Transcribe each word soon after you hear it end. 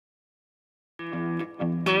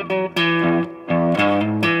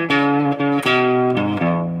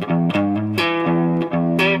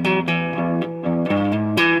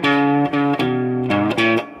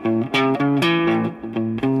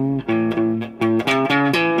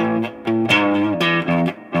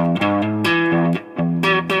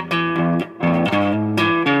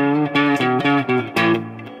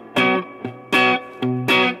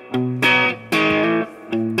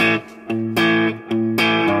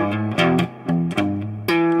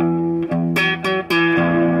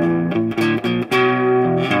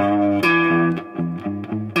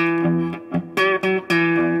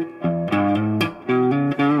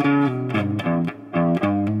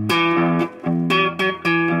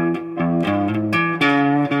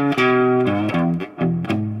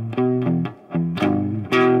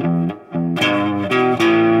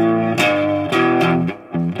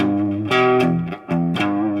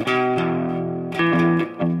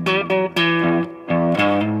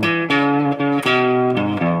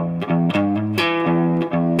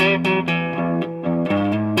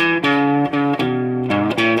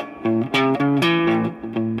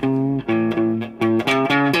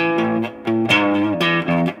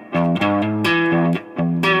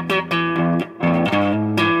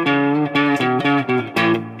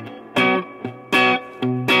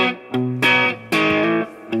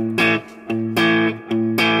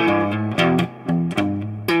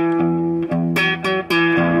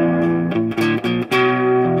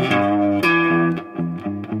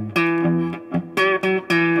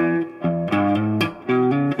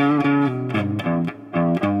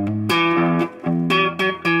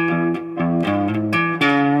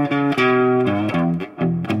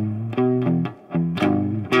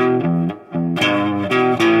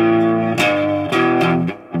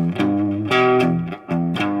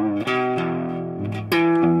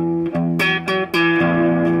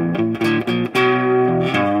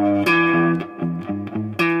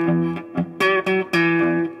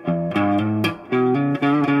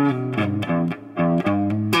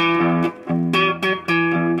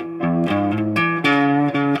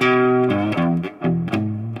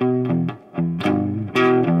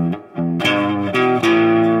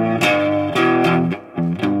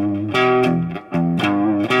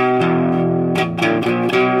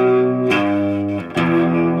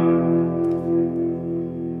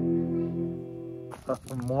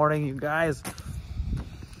Good morning, you guys.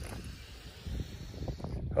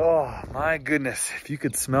 Oh my goodness, if you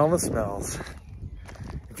could smell the smells.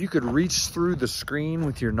 If you could reach through the screen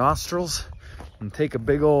with your nostrils and take a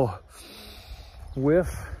big old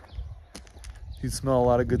whiff, you'd smell a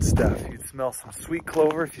lot of good stuff. You'd smell some sweet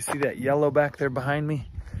clover. If you see that yellow back there behind me,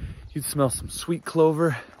 you'd smell some sweet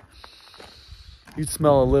clover. You'd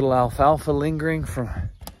smell a little alfalfa lingering from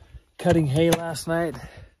cutting hay last night.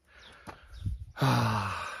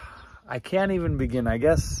 I can't even begin. I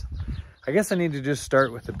guess I need to just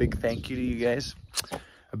start with a big thank you to you guys.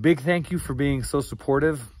 A big thank you for being so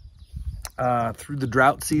supportive through the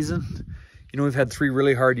drought season. You know, we've had 3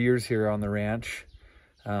 really hard years here on the ranch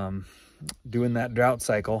doing that drought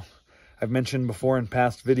cycle. I've mentioned before in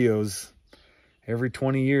past videos, every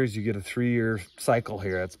 20 years you get a 3-year cycle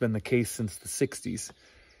here. That's been the case since the 60s.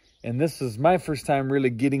 And this is my first time really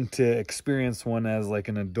getting to experience one as like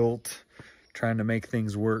an adult trying to make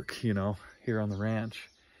things work, you know, here on the ranch.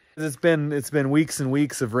 It's been weeks and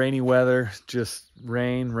weeks of rainy weather, just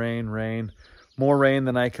rain, rain, rain. More rain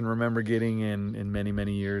than I can remember getting in many,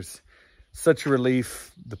 many years. Such a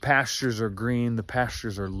relief. The pastures are green, the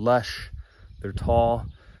pastures are lush, they're tall.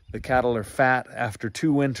 The cattle are fat after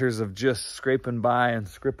 2 winters of just scraping by and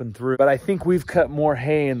scripping through. But I think we've cut more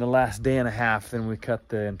hay in the last day and a half than we cut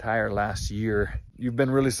the entire last year. You've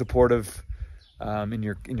been really supportive in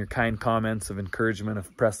your kind comments of encouragement,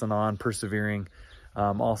 of pressing on, persevering.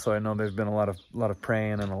 Also, I know there's been a lot of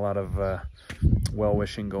praying and a lot of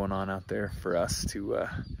well-wishing going on out there for us to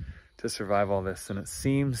survive all this, and it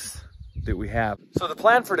seems that we have. So the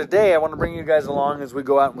plan for today, I want to bring you guys along as we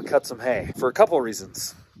go out and we cut some hay for a couple of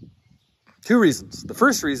reasons. 2 reasons. The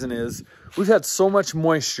first reason is we've had so much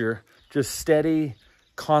moisture, just steady,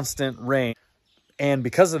 constant rain. And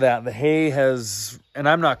because of that, the hay has, and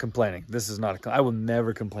I'm not complaining. This is not, I will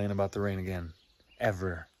never complain about the rain again,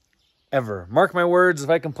 ever, ever. Mark my words, if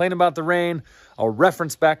I complain about the rain, I'll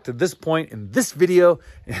reference back to this point in this video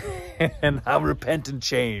and I'll repent and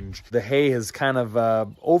change. The hay has kind of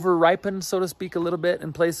over-ripened, so to speak, a little bit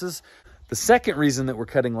in places. The second reason that we're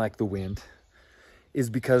cutting like the wind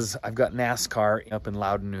is because I've got NASCAR up in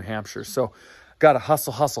Loudon, New Hampshire. So got to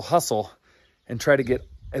hustle, hustle, hustle and try to get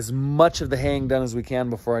as much of the haying done as we can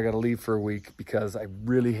before I got to leave for a week, because I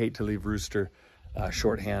really hate to leave Rooster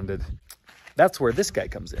short-handed. That's where this guy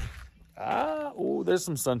comes in. Oh, there's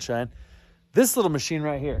some sunshine. This little machine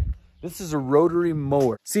right here, this is a rotary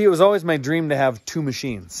mower. See, it was always my dream to have 2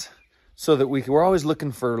 machines so that we're always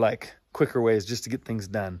looking for like quicker ways just to get things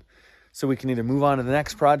done. So we can either move on to the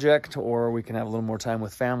next project or we can have a little more time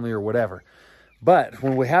with family or whatever. But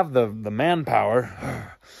when we have the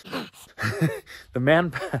manpower,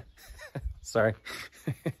 sorry.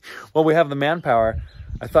 Well, we have the manpower,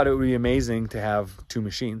 I thought it would be amazing to have 2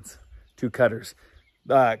 machines, 2 cutters.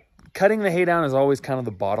 Cutting the hay down is always kind of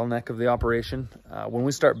the bottleneck of the operation. When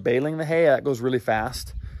we start baling the hay, that goes really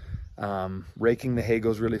fast. Raking the hay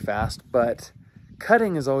goes really fast, but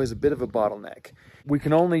cutting is always a bit of a bottleneck. We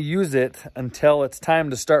can only use it until it's time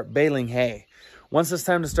to start baling hay. Once it's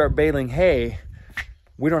time to start baling hay,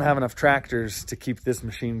 we don't have enough tractors to keep this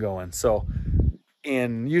machine going. So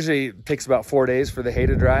usually it takes about 4 days for the hay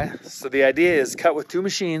to dry. So the idea is cut with 2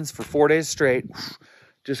 machines for 4 days straight,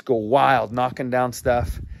 just go wild, knocking down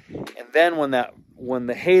stuff. And then when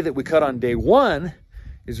the hay that we cut on day 1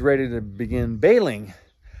 is ready to begin baling,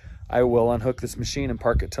 I will unhook this machine and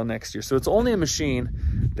park it till next year. So it's only a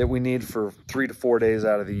machine that we need for 3 to 4 days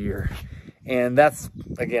out of the year. And that's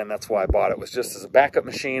why I bought it, was just as a backup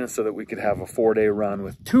machine so that we could have a 4-day run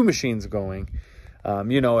with 2 machines going.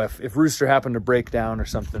 You know, if Rooster happened to break down or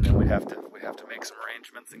something, then we'd have to make some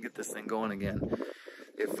arrangements and get this thing going again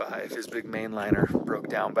if his big mainliner broke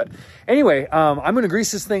down. But anyway, I'm going to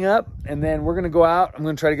grease this thing up, and then we're going to go out. I'm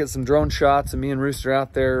going to try to get some drone shots of me and Rooster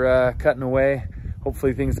out there cutting away.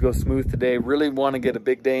 Hopefully things go smooth today. Really want to get a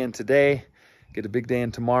big day in today, get a big day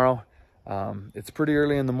in tomorrow. It's pretty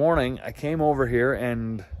early in the morning. I came over here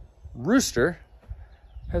and Rooster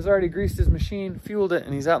has already greased his machine, fueled it,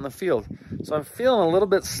 and he's out in the field. So I'm feeling a little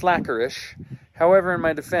bit slackerish. However, in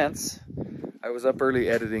my defense, I was up early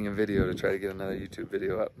editing a video to try to get another YouTube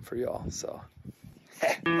video up for y'all. So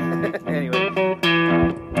anyway.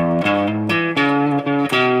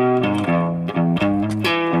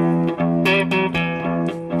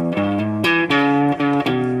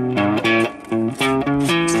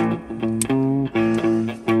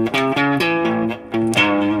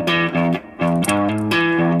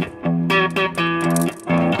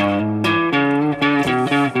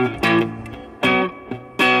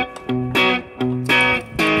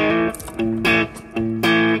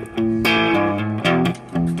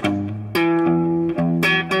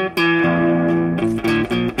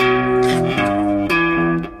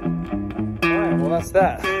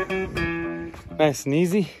 Nice and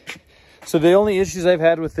easy. So the only issues I've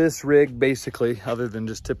had with this rig, basically, other than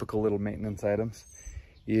just typical little maintenance items,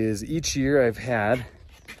 is each year I've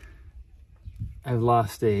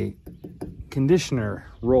lost a conditioner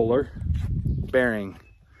roller bearing,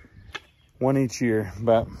 one each year.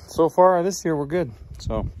 But so far this year we're good.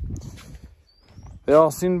 So they all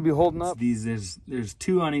seem to be holding up. There's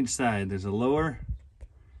two on each side. There's a lower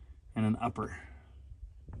and an upper.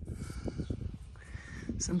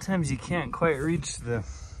 Sometimes you can't quite reach the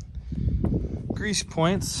grease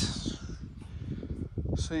points,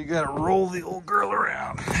 so you gotta roll the old girl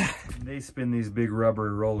around. They spin these big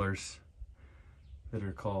rubber rollers that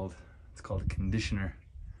are called, it's called a conditioner.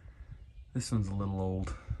 This one's a little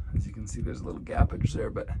old. As you can see, there's a little gappage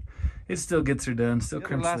there, but it still gets her done. Still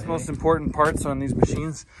crimps the most important parts on these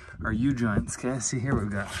machines are U-joints. Okay, see here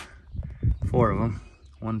we've got 4 of them.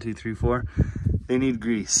 1, 2, 3, 4. They need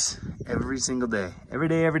grease every single day. Every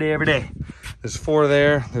day, every day, every day. There's 4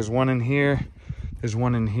 there. There's 1 in here. There's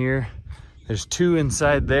 1 in here. There's 2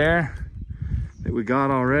 inside there that we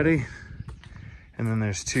got already. And then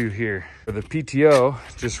there's 2 here. The PTO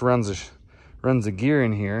just runs a gear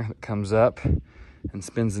in here that comes up and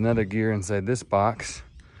spins another gear inside this box.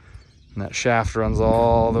 And that shaft runs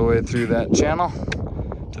all the way through that channel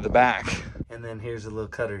to the back. And then here's the little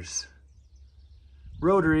cutters.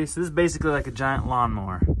 Rotary, so this is basically like a giant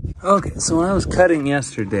lawnmower. Okay, so when I was cutting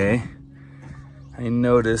yesterday, I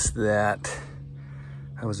noticed that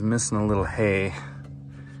I was missing a little hay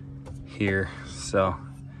here. So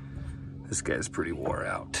this guy's pretty wore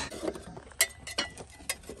out.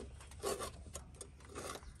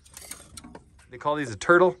 They call these a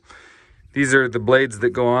turtle. These are the blades that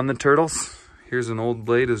go on the turtles. Here's an old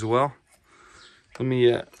blade as well.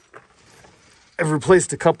 I've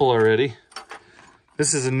replaced a couple already.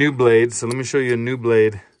 This is a new blade, so let me show you a new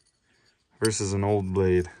blade versus an old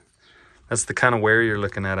blade. That's the kind of wear you're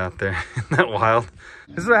looking at out there. Isn't that wild?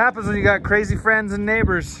 This is what happens when you got crazy friends and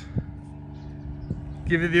neighbors.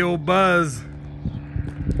 Give you the old buzz.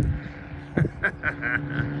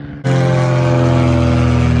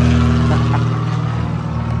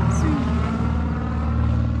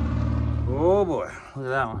 Oh boy, look at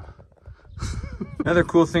that one. Another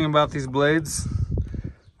cool thing about these blades,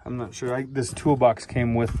 I'm not sure, this toolbox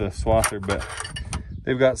came with the swather, but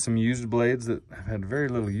they've got some used blades that have had very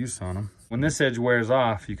little use on them. When this edge wears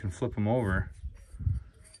off, you can flip them over,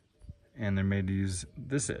 and they're made to use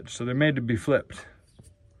this edge. So they're made to be flipped.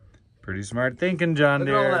 Pretty smart thinking, John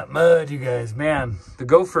Deere. Look at all that mud, you guys. Man, the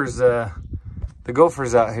gophers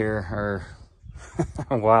out here are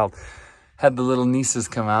wild. Had the little nieces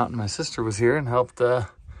come out, and my sister was here and helped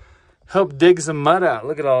dig some mud out.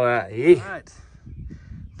 Look at all that. Yeah. All right.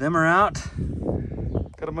 Them are out.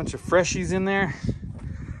 Got a bunch of freshies in there.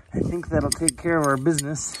 I think that'll take care of our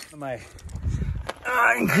business. One of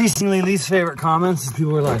my increasingly least favorite comments is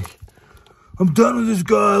people are like, I'm done with this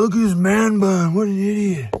guy. Look at his man bun. What an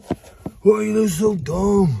idiot. Why you look so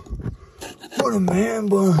dumb? What a man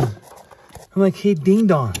bun. I'm like, hey, ding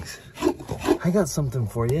dongs. I got something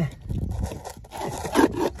for you.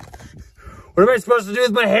 What am I supposed to do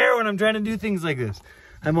with my hair when I'm trying to do things like this?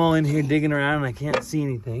 I'm all in here digging around and I can't see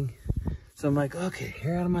anything. So I'm like, okay,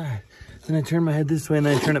 hair out of my eye. Then I turn my head this way and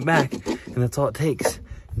then I turn it back, and that's all it takes.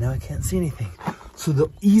 And now I can't see anything. So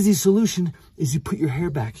the easy solution is you put your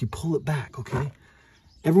hair back, you pull it back, okay?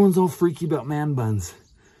 Everyone's all freaky about man buns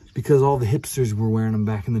because all the hipsters were wearing them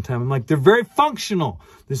back in the time. I'm like, they're very functional.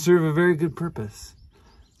 They serve a very good purpose.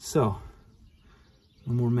 So,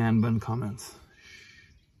 no more man bun comments.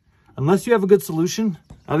 Unless you have a good solution,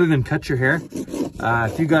 other than cut your hair,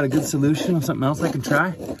 if you got a good solution of something else I can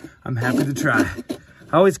try, I'm happy to try.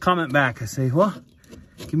 I always comment back. I say, well,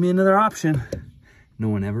 give me another option. No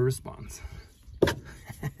one ever responds.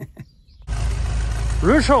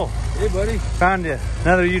 Rushel. Hey, buddy. Found you.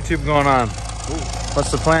 Another YouTube going on. Ooh.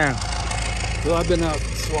 What's the plan? Well, I've been out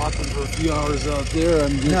swapping for a few hours out there.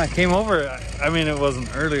 I'm just... Yeah, I came over. I mean, it wasn't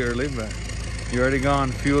early, but you already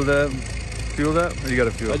gone fueled up? Fueled up? Or you got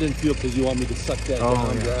to fuel? I didn't fuel because you want me to suck that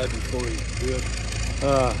down dry before you do it.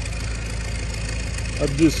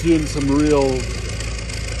 I'm just doing some real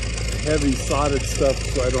heavy sodded stuff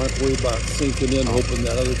so I don't have to worry about sinking in, hoping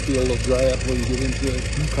that other field will dry up when you get into it.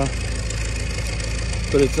 Okay.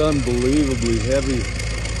 But it's unbelievably heavy.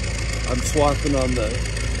 I'm swapping on the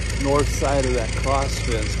north side of that cross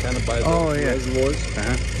fence, kind of by the reservoirs.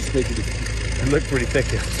 Just making it looked pretty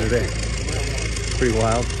thick yesterday. Pretty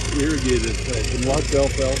wild. Irrigated. I can watch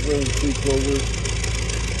alfalfa and tree clover.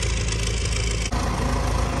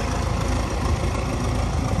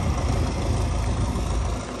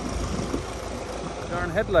 Darn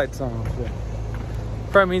headlights on up there.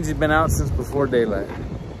 Probably means he's been out since before daylight.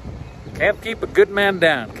 Can't keep a good man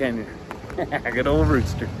down, can you? Good old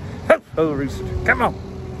rooster. Old rooster, come on.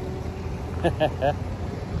 I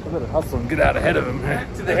better hustle and get out ahead of him.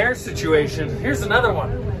 Back to the hair situation. Here's another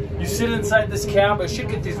one. You sit inside this cab. I should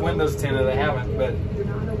get these windows tinted. I haven't, but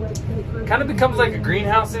it kind of becomes like a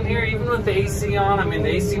greenhouse in here, even with the AC on. I mean, the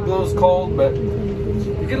AC blows cold, but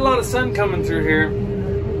you get a lot of sun coming through here.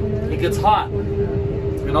 It gets hot,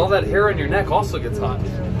 and all that hair on your neck also gets hot.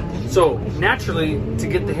 So naturally, to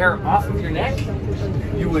get the hair off of your neck,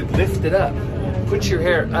 you would lift it up, put your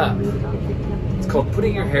hair up. It's called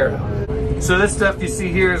putting your hair up. So this stuff you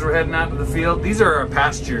see here as we're heading out to the field, these are our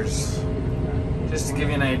pastures. Just to give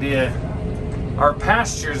you an idea, our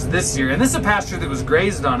pastures this year, and this is a pasture that was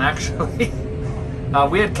grazed on actually.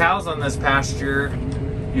 We had cows on this pasture,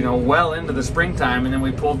 you know, well into the springtime, and then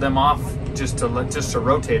we pulled them off just to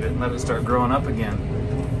rotate it and let it start growing up again.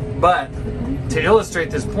 But to illustrate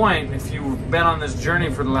this point, if you've been on this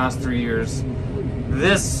journey for the last 3 years,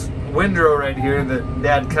 this windrow right here that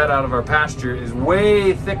Dad cut out of our pasture is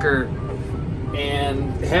way thicker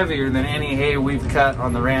and heavier than any hay we've cut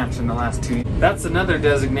on the ranch in the last 2 years. That's another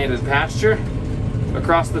designated pasture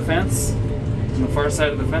across the fence, on the far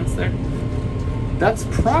side of the fence there. That's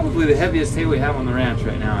probably the heaviest hay we have on the ranch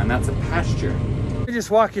right now, and that's a pasture. Let me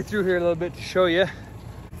just walk you through here a little bit to show you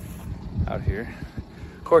out here.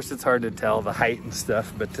 Of course, it's hard to tell the height and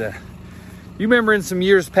stuff, but you remember in some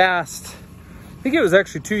years past, I think it was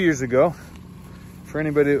actually 2 years ago, for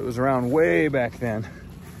anybody that was around way back then,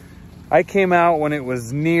 I came out when it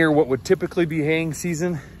was near what would typically be haying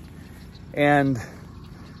season, and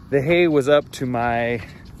the hay was up to my,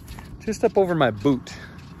 just up over my boot.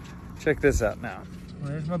 Check this out now.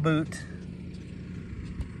 There's my boot.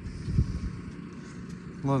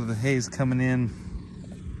 A lot of the hay's coming in.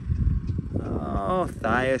 Oh,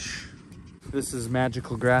 thigh-ish. This is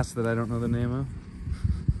magical grass that I don't know the name of.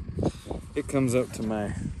 It comes up to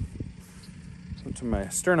my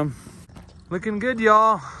sternum. Looking good,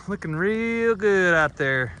 y'all. Looking real good out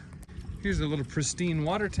there. Here's a little pristine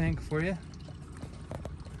water tank for you.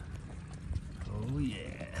 Oh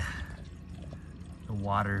yeah. The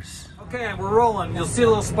waters. Okay, we're rolling. You'll see a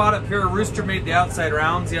little spot up here. A rooster made the outside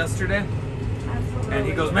rounds yesterday. And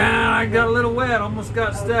he goes, man, I got a little wet, almost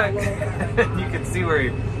got stuck. You can see where he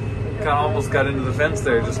kind of almost got into the fence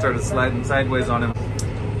there, just started sliding sideways on him.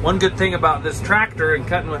 One good thing about this tractor and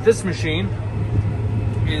cutting with this machine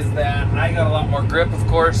is that I got a lot more grip, of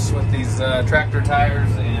course, with these tractor tires,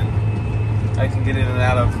 and I can get in and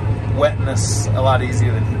out of wetness a lot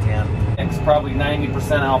easier than he can. It's probably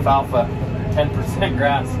 90% alfalfa, 10%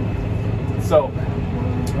 grass. So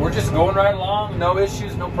we're just going right along, no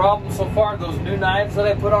issues, no problems so far. Those new knives that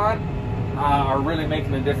I put on are really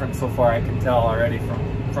making a difference so far. I can tell already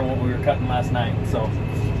from what we were cutting last night. So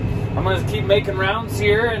I'm gonna keep making rounds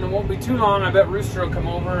here, and it won't be too long. I bet Rooster will come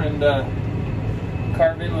over and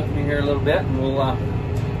carve in with me here a little bit, and we'll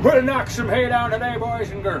knock some hay down today,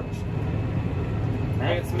 boys and girls.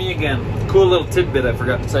 Hey, it's me again. Cool little tidbit I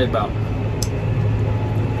forgot to say about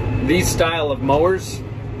these style of mowers,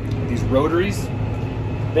 these rotaries.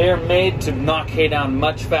 They are made to knock hay down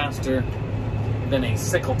much faster than a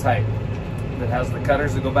sickle type that has the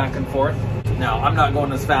cutters that go back and forth. Now, I'm not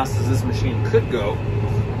going as fast as this machine could go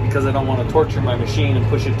because I don't want to torture my machine and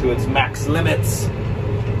push it to its max limits.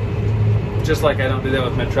 Just like I don't do that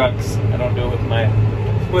with my trucks. I don't do it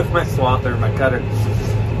with my swather, my cutter.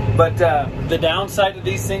 But the downside of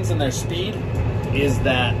these things and their speed is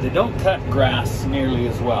that they don't cut grass nearly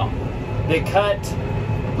as well. They cut,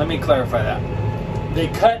 let me clarify that. They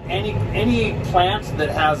cut any plant that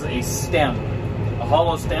has a stem, a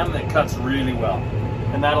hollow stem, that cuts really well.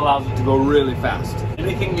 And that allows it to go really fast.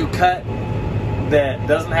 Anything you cut that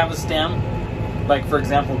doesn't have a stem, like for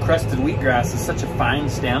example, crested wheatgrass is such a fine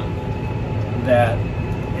stem that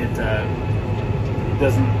it's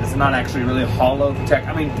not actually really hollow.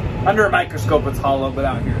 I mean, under a microscope it's hollow, but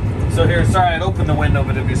out here. So here, sorry, I'd open the window,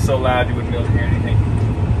 but it'd be so loud you wouldn't be able to hear anything.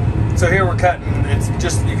 So here we're cutting. It's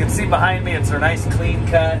just, you can see behind me, it's a nice clean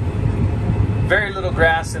cut. Very little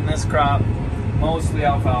grass in this crop, mostly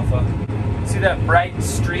alfalfa. See that bright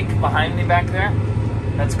streak behind me back there?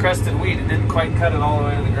 That's crested wheat. It didn't quite cut it all the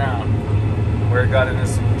way to the ground. Where it got in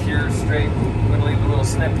this pure straight, I'm gonna leave a little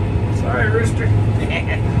snip. Sorry, Rooster.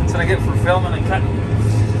 That's what I get for filming and cutting.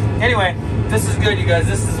 Anyway, this is good, you guys.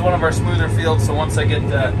 This is one of our smoother fields, so once I get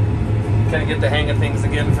kind of get the hang of things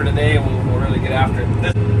again for today, we'll really get after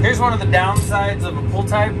it. Here's one of the downsides of a pull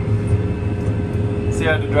type. See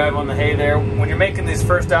how to drive on the hay there. When you're making these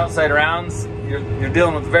first outside rounds, you're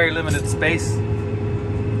dealing with very limited space.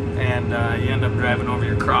 and you end up driving over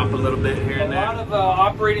your crop a little bit here and there. A lot of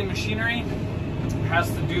operating machinery has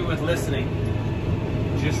to do with listening.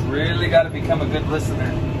 You just really got to become a good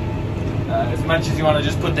listener. As much as you want to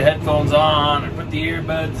just put the headphones on or put the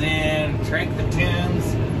earbuds in, crank the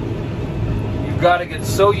tunes, you've got to get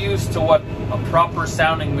so used to what a proper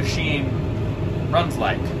sounding machine runs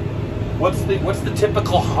like. What's the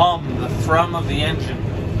typical hum, the thrum of the engine?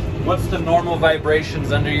 What's the normal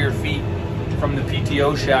vibrations under your feet from the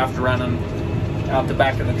PTO shaft running out the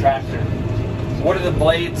back of the tractor? What are the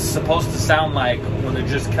blades supposed to sound like when they're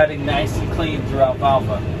just cutting nice and clean through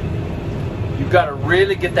alfalfa? You've got to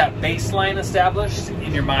really get that baseline established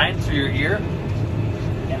in your mind through your ear.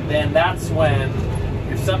 And then that's when,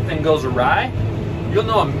 if something goes awry, you'll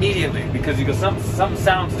know immediately because you go, something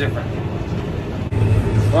sounds different.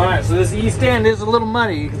 All right, so this east end is a little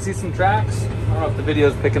muddy. You can see some tracks. I don't know if the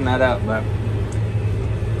video's picking that up, but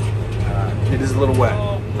it is a little wet.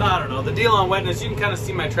 Oh, I don't know. The deal on wetness, you can kind of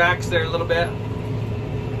see my tracks there a little bit.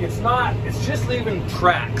 It's just leaving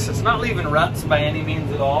tracks. It's not leaving ruts by any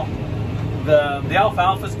means at all. The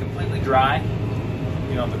alfalfa is completely dry.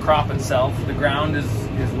 You know, the crop itself, the ground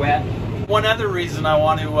is wet. One other reason I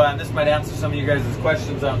want to, and this might answer some of you guys'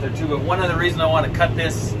 questions out there too, but one other reason I want to cut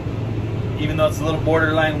this, even though it's a little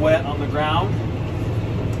borderline wet on the ground,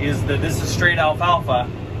 is that this is straight alfalfa.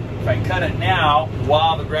 If I cut it now,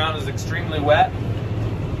 while the ground is extremely wet,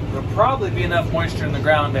 there'll probably be enough moisture in the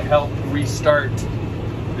ground to help restart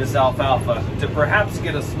this alfalfa, to perhaps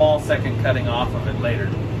get a small second cutting off of it later.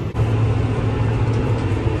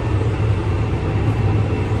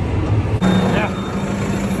 Yeah,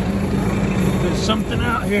 there's something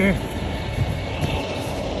out here.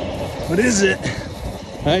 What is it?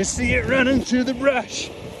 I see it running through the brush.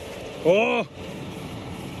 Oh!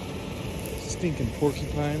 Stinking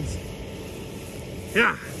porcupines.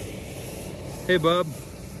 Yeah! Hey, bub.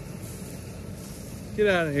 Get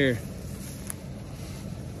out of here.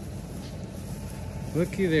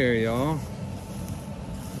 Looky there, y'all.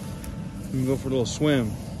 We can go for a little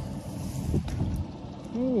swim.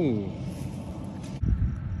 Ooh.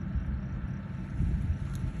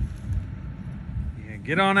 Yeah,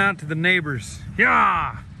 get on out to the neighbors.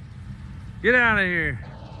 Yeah! Get out of here.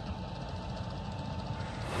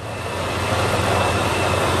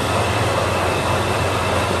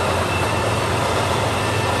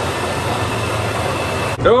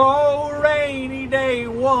 Oh, rainy day,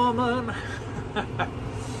 woman.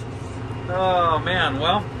 Oh man,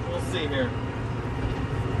 well, we'll see here.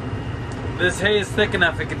 This hay is thick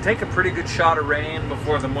enough, it can take a pretty good shot of rain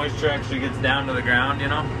before the moisture actually gets down to the ground, you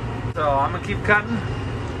know? So I'm gonna keep cutting.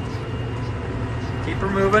 Keep her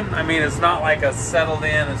moving. I mean, it's not like a settled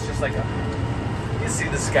in, it's just like a, you see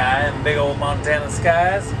the sky and big old Montana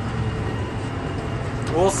skies.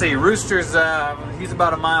 We'll see. Rooster's, he's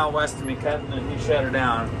about a mile west of me cutting and he shut her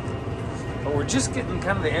down. But we're just getting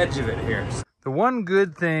kind of the edge of it here. The one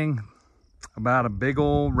good thing about a big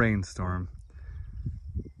old rainstorm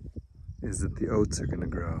is that the oats are gonna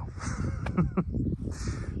grow.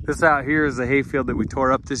 This out here is a hayfield that we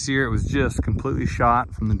tore up this year. It was just completely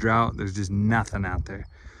shot from the drought. There's just nothing out there.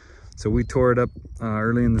 So we tore it up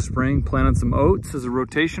early in the spring, planted some oats as a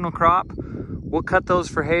rotational crop. We'll cut those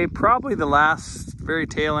for hay probably the last very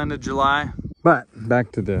tail end of July. But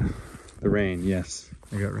back to the rain. Yes,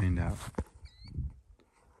 I got rained out.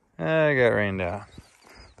 I got rained out.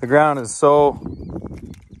 The ground is so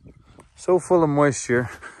full of moisture.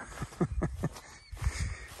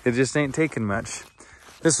 It just ain't taking much.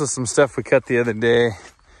 This was some stuff we cut the other day.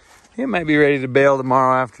 It might be ready to bale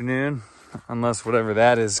tomorrow afternoon, unless whatever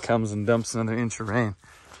that is comes and dumps another inch of rain.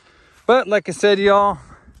 But like I said, y'all,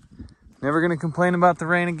 never gonna complain about the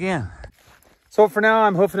rain again. So for now,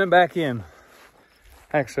 I'm hoofing it back in.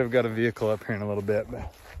 Actually, I've got a vehicle up here in a little bit, but I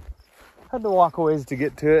had to walk a ways to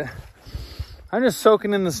get to it. I'm just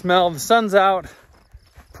soaking in the smell. The sun's out.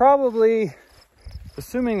 Probably,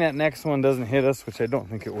 assuming that next one doesn't hit us, which I don't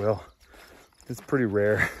think it will. It's pretty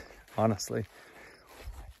rare, honestly.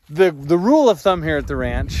 The rule of thumb here at the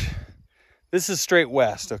ranch, this is straight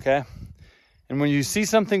west, okay? And when you see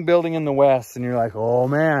something building in the west and you're like, oh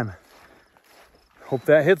man, hope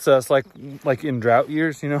that hits us, like in drought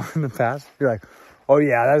years, you know, in the past, you're like, oh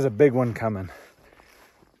yeah, there's a big one coming.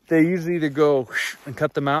 They usually either go and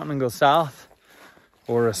cut the mountain and go south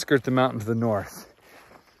or skirt the mountain to the north.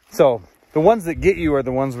 So the ones that get you are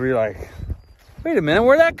the ones where you're like, wait a minute,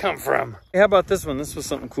 where'd that come from? Hey, how about this one? This was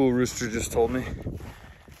something cool Rooster just told me.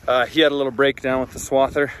 He had a little breakdown with the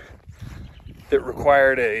swather that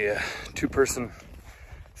required a two-person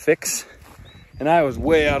fix. And I was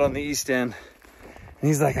way out on the east end. And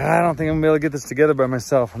he's like, I don't think I'm gonna be able to get this together by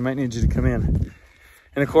myself. I might need you to come in.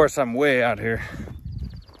 And of course, I'm way out here.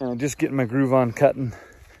 And I'm just getting my groove on cutting.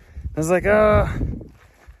 I was like,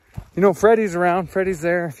 you know, Freddie's around. Freddie's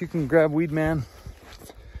there. If you can grab Weed Man.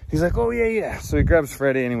 He's like, oh, yeah. So he grabs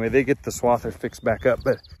Freddie. Anyway, they get the swather fixed back up.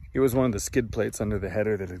 But it was one of the skid plates under the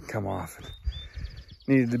header that had come off. And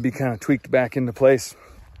needed to be kind of tweaked back into place.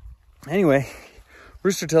 Anyway,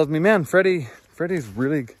 Rooster tells me, man, Freddie's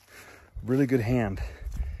really good hand.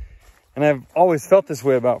 And I've always felt this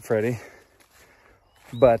way about Freddie.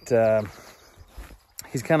 But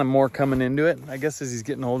he's kind of more coming into it, I guess, as he's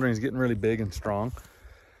getting older and he's getting really big and strong.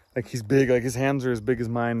 Like he's big, like his hands are as big as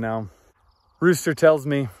mine now. Rooster tells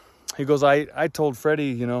me, he goes, I told Freddie,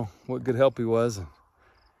 you know, what good help he was.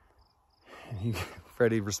 And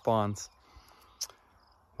Freddie responds,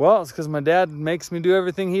 well, it's because my dad makes me do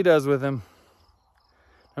everything he does with him.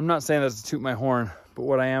 I'm not saying that to toot my horn, but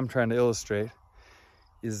what I am trying to illustrate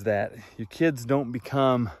is that your kids don't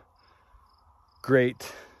become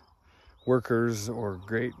great workers or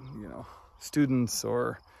great, you know, students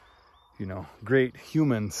or, you know, great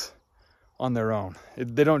humans on their own.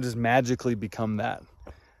 They don't just magically become that.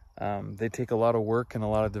 They take a lot of work and a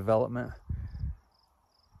lot of development.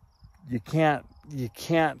 You can't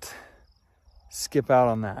skip out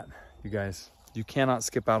on that, you guys. You cannot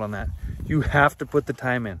skip out on that. You have to put the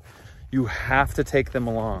time in. You have to take them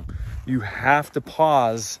along. You have to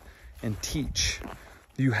pause and teach.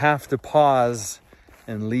 You have to pause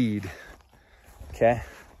and lead. Okay?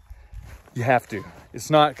 You have to. It's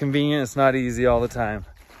not convenient. It's not easy all the time,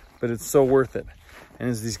 but it's so worth it. And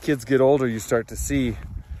as these kids get older, you start to see,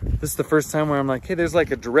 this is the first time where I'm like, hey, there's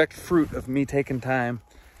like a direct fruit of me taking time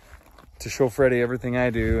to show Freddie everything I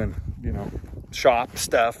do and, you know, shop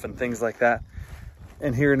stuff and things like that.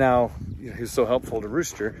 And here now, you know, he's so helpful to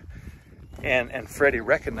Rooster. And Freddie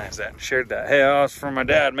recognized that and shared that. Hey, oh, it's from my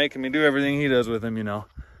dad making me do everything he does with him, you know.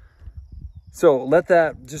 So let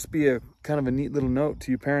that just be a kind of a neat little note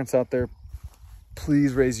to you parents out there.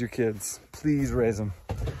 Please raise your kids. Please raise them.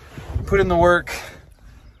 Put in the work.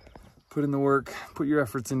 Put in the work. Put your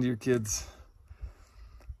efforts into your kids.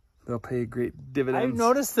 They'll pay great dividends. I've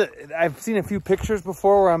noticed that I've seen a few pictures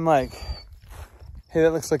before where I'm like, hey,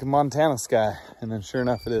 that looks like a Montana sky. And then sure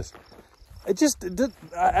enough, it is. I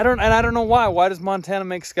don't know why. Why does Montana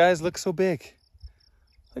make skies look so big?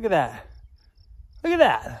 Look at that. Look at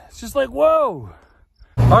that. It's just like, whoa.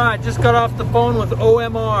 All right, just got off the phone with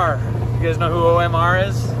OMR. You guys know who OMR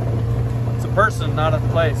is? It's a person, not a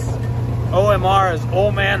place. OMR is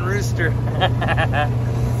Old Man Rooster.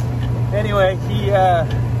 Anyway,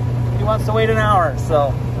 he wants to wait an hour,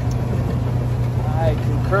 so I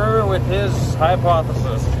concur with his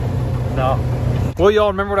hypothesis. No. Well, y'all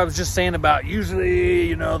remember what I was just saying about usually,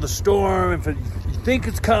 you know, the storm, if you think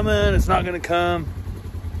it's coming, it's not going to come.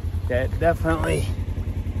 Yeah, it definitely,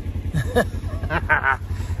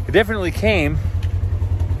 it definitely came,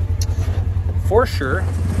 for sure.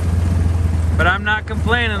 But I'm not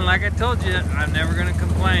complaining. Like I told you, I'm never going to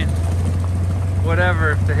complain.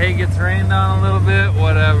 Whatever. If the hay gets rained on a little bit,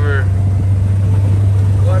 whatever.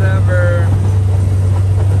 Whatever.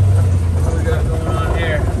 What we got going on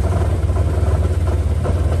here?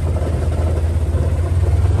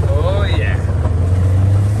 Oh, yeah.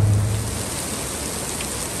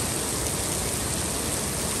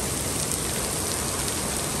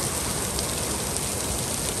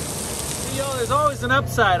 See, y'all, there's always an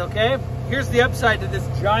upside, okay? Here's the upside to this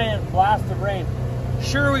giant blast of rain.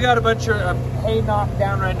 Sure, we got a bunch of hay knocked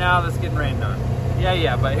down right now that's getting rained on.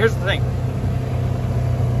 Yeah, but here's the thing.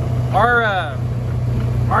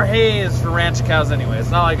 Our hay is for ranch cows anyway. It's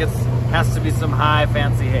not like it has to be some high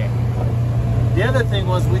fancy hay. The other thing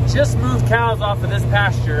was we just moved cows off of this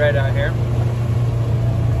pasture right out here.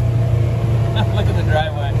 Look at the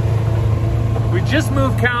driveway. We just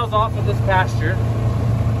moved cows off of this pasture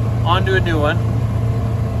onto a new one.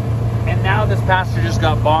 And now this pasture just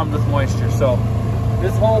got bombed with moisture. So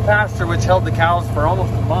this whole pasture, which held the cows for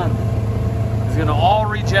almost a month, is gonna all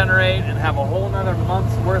regenerate and have a whole nother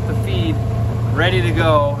month's worth of feed ready to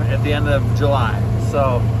go at the end of July.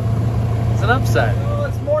 So it's an upside. Oh,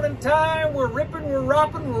 it's morning time. We're ripping, we're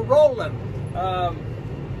ropping, we're rolling.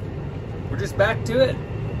 We're just back to it.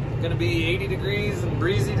 Gonna be 80 degrees and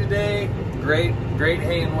breezy today. Great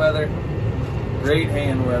hay and weather. Great hay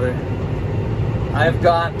and weather. I've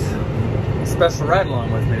got a special ride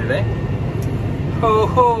along with me today.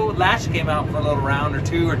 Ho, Lash came out for a little round or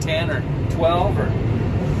 2 or 10 or 12.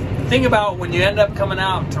 The thing about when you end up coming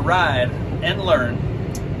out to ride and learn,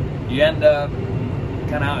 you end up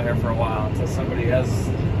kind of out here for a while until somebody has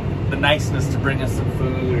the niceness to bring us some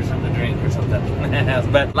food or something to drink or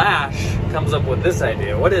something. But Lash comes up with this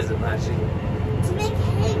idea. What is it, Lashy? To make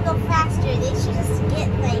they can go faster, they should just get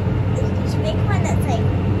like, they should make one that's like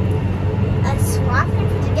a swath and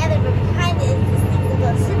put together, but behind it is this thing that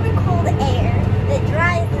goes super cold air that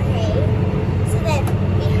dries the hay. So then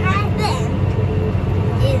behind them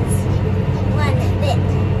is one that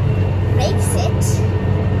makes it,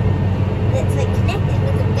 that's like connected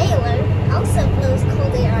with a baler, also blows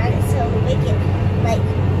cold air on it, so it'll make it like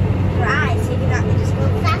dry, so you're not just go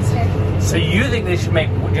faster. So you think they should make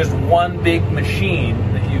just one big machine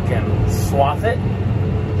that you can swath it,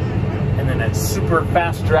 and then it super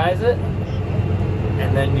fast dries it,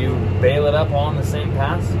 and then you bale it up all in the same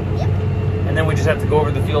pass? Yep. And then we just have to go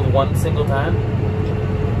over the field one single time?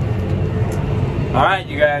 All right,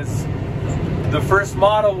 you guys. The first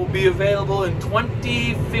model will be available in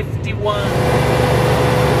 2051.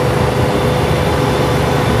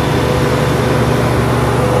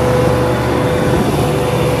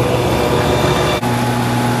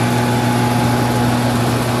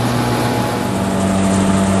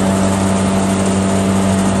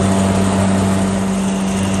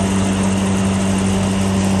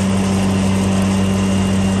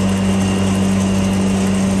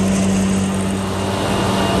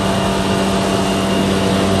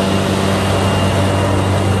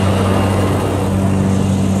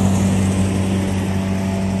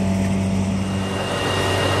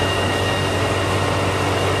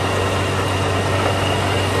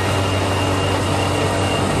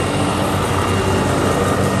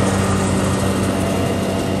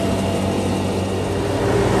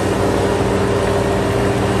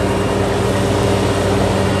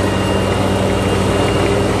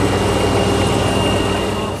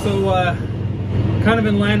 Kind of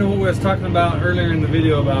in line with what we was talking about earlier in the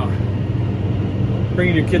video about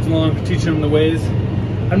bringing your kids along, teaching them the ways.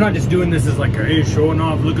 I'm not just doing this as like, hey, showing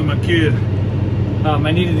off, look at my kid.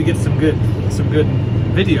 I needed to get some good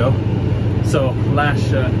video. So Lash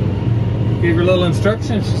gave her a little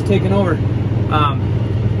instruction. She's taking over.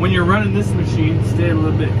 When you're running this machine, stay a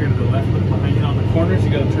little bit here to the left, look behind you on the corners.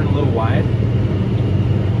 You got to turn a little wide.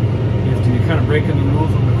 You have to kind of breaking the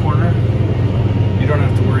rules on the corner. You don't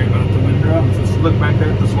have to worry about the windrow. Just look back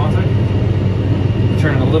there at the swath. You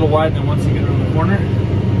turn it a little wide, then once you get around the corner,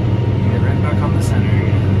 you get right back on the center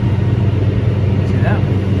again. See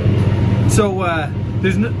that? So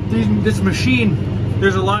this machine,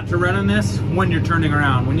 there's a lot to run in this when you're turning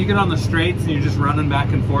around. When you get on the straights and you're just running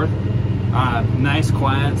back and forth, nice,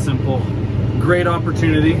 quiet, simple, great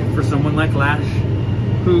opportunity for someone like Lash,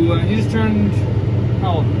 who you just turned,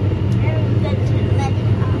 how old?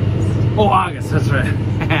 Oh, August, that's right.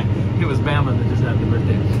 It was Bama that just had the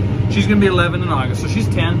birthday. She's gonna be 11 in August, so she's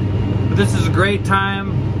 10. But this is a great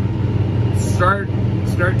time. Start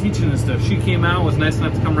teaching this stuff. She came out, was nice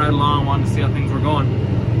enough to come right along, wanted to see how things were going,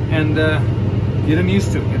 and get them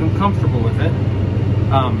used to it, get them comfortable with it.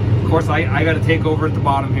 Of course, I got to take over at the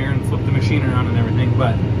bottom here and flip the machine around and everything,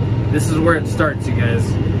 but this is where it starts, you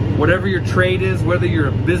guys. Whatever your trade is, whether you're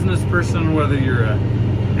a business person, whether you're a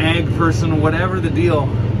ag person, whatever the deal,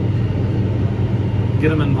 get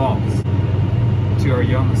them involved. So are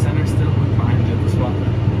you on the center still? Behind you at the swap.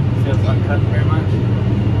 See it's not cutting very much?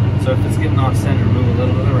 So if it's getting off center, move a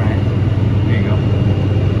little to the right. There you go.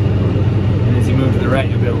 And as you move to the right,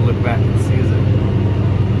 you'll be able to look back and see, is it?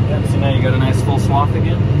 Yep, so now you got a nice full swath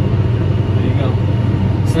again. There you go.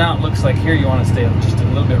 So now it looks like here you want to stay just a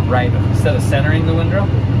little bit right instead of centering the windrow.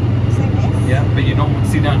 Yeah, but you don't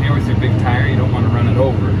see down here with your big tire, you don't want to run it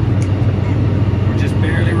over. Just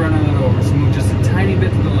barely running it over, so move just a tiny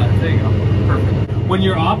bit to the left. There you go, perfect. When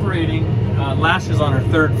you're operating, Lash is on her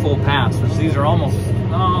third full pass, which these are almost,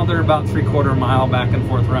 they're about 3/4 mile back and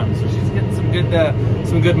forth runs, so she's getting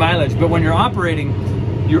some good mileage. But when you're operating,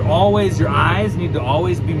 your eyes need to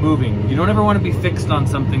always be moving. You don't ever want to be fixed on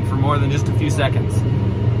something for more than just a few seconds.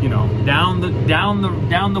 You know, down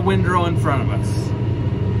the windrow in front of us.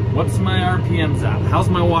 What's my RPMs at? How's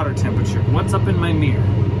my water temperature? What's up in my mirror?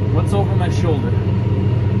 What's over my shoulder?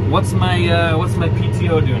 What's my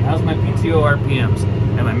PTO doing? How's my PTO RPMs?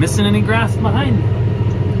 Am I missing any grass behind me?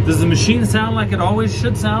 Does the machine sound like it always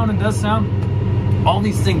should sound and does sound? All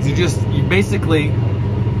these things, you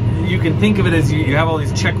can think of it as you have all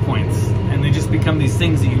these checkpoints, and they just become these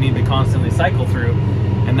things that you need to constantly cycle through,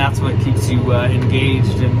 and that's what keeps you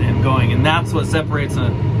engaged and going, and that's what separates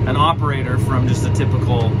an operator from just a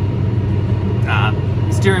typical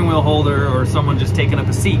steering wheel holder or someone just taking up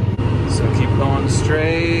a seat. So keep going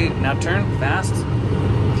straight. Now turn fast.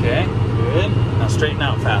 Okay, good. Now straighten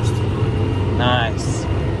out fast. Nice.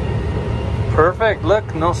 Perfect.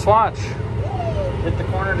 Look, no swatch. Hit the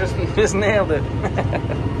corner, just nailed it.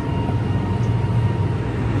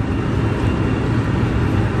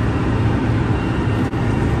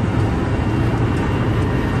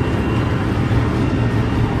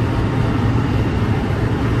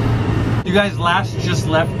 You guys, Lash just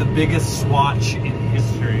left the biggest swatch in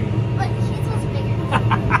history. Look, his was bigger.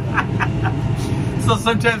 So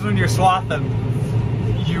sometimes when you're swathing,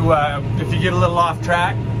 you if you get a little off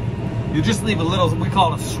track, you just leave a little, we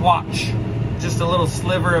call it a swatch, just a little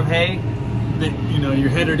sliver of hay that, you know, your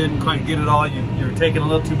header didn't quite get it all. You're taking a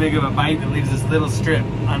little too big of a bite and it leaves this little strip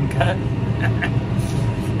uncut.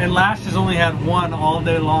 And Lash has only had one all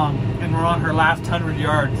day long, and we're on her last 100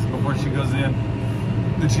 yards before she goes in.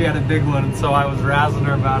 Then she had a big one, and so I was razzing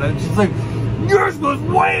her about it. She's like, yours was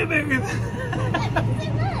way bigger than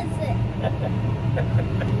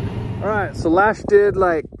All right, so Lash did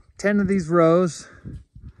like 10 of these rows,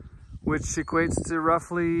 which equates to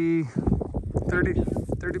roughly 30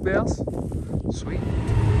 bales. Sweet.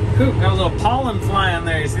 Ooh, got a little pollen flying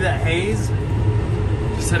there. You see that haze?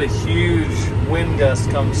 Just had a huge wind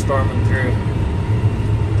gust come storming through.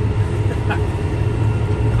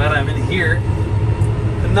 Glad I'm in here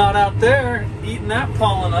and not out there eating that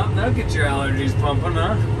pollen up. That'll get your allergies pumping,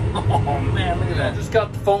 huh? Oh man, look at that. Just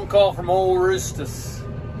got the phone call from old Roostus.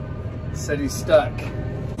 Said he's stuck.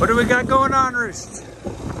 What do we got going on, Roost?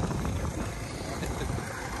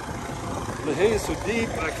 The hay is so deep,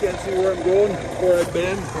 I can't see where I'm going, where I've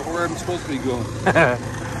been, or where I'm supposed to be going.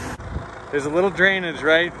 There's a little drainage,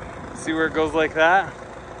 right? See where it goes like that?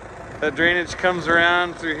 That drainage comes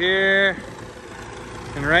around through here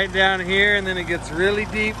and right down here, and then it gets really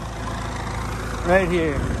deep right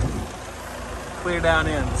here. Clear down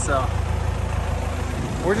in, so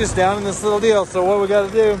we're just down in this little deal. So what we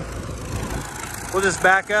got to do, we'll just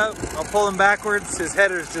back up. I'll pull him backwards. His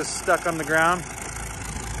header's just stuck on the ground.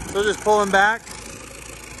 So just pull him back,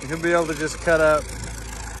 and he'll be able to just cut up.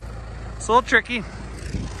 It's a little tricky.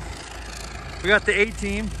 We got the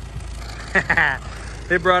A-team.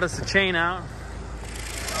 They brought us a chain out.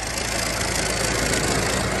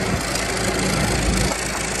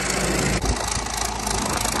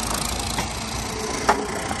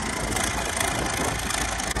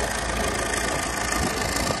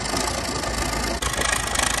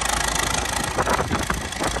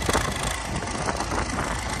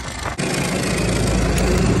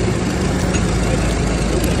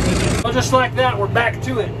 Just like that, we're back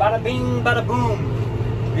to it. Bada bing, bada boom.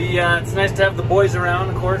 It's nice to have the boys around,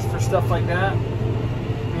 of course, for stuff like that.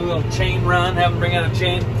 Do a little chain run, have them bring out a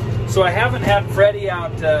chain. So I haven't had Freddie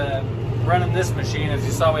out running this machine. As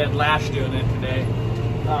you saw, we had Lash doing it today.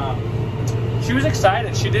 She was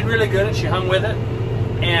excited. She did really good, and she hung with it.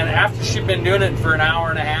 And after she'd been doing it for an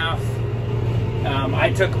hour and a half,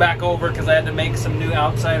 I took back over because I had to make some new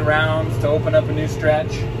outside rounds to open up a new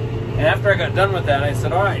stretch. And after I got done with that, I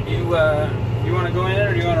said, all right, you want to go in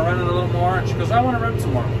or do you want to run it a little more? And she goes, I want to run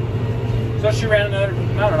some more. So she ran another,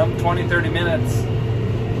 I don't know, 20, 30 minutes.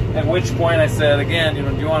 At which point I said, again, do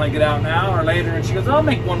you want to get out now or later? And she goes, I'll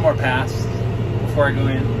make one more pass before I go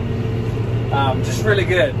in. Just really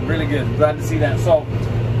good, really good. Glad to see that. So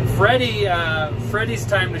Freddie's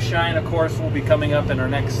time to shine, of course, will be coming up in our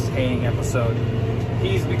next haying episode.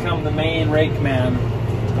 He's become the main rake man.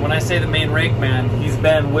 When I say the main rake man, he's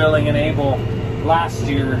been willing and able last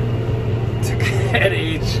year to at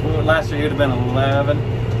age, last year he would have been 11.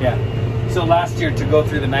 Yeah. So last year to go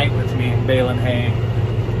through the night with me baling hay.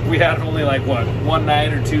 We had only like, what, one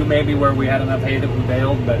night or two maybe where we had enough hay that we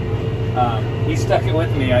baled, but he stuck it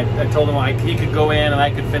with me. I told him he could go in and I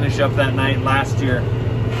could finish up that night last year.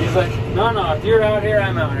 He's like, no, if you're out here,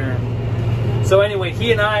 I'm out here. So anyway,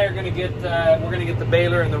 he and I are going to get, we're going to get the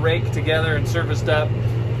baler and the rake together and serviced up.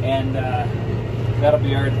 And that'll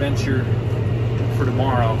be our adventure for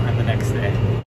tomorrow and the next day.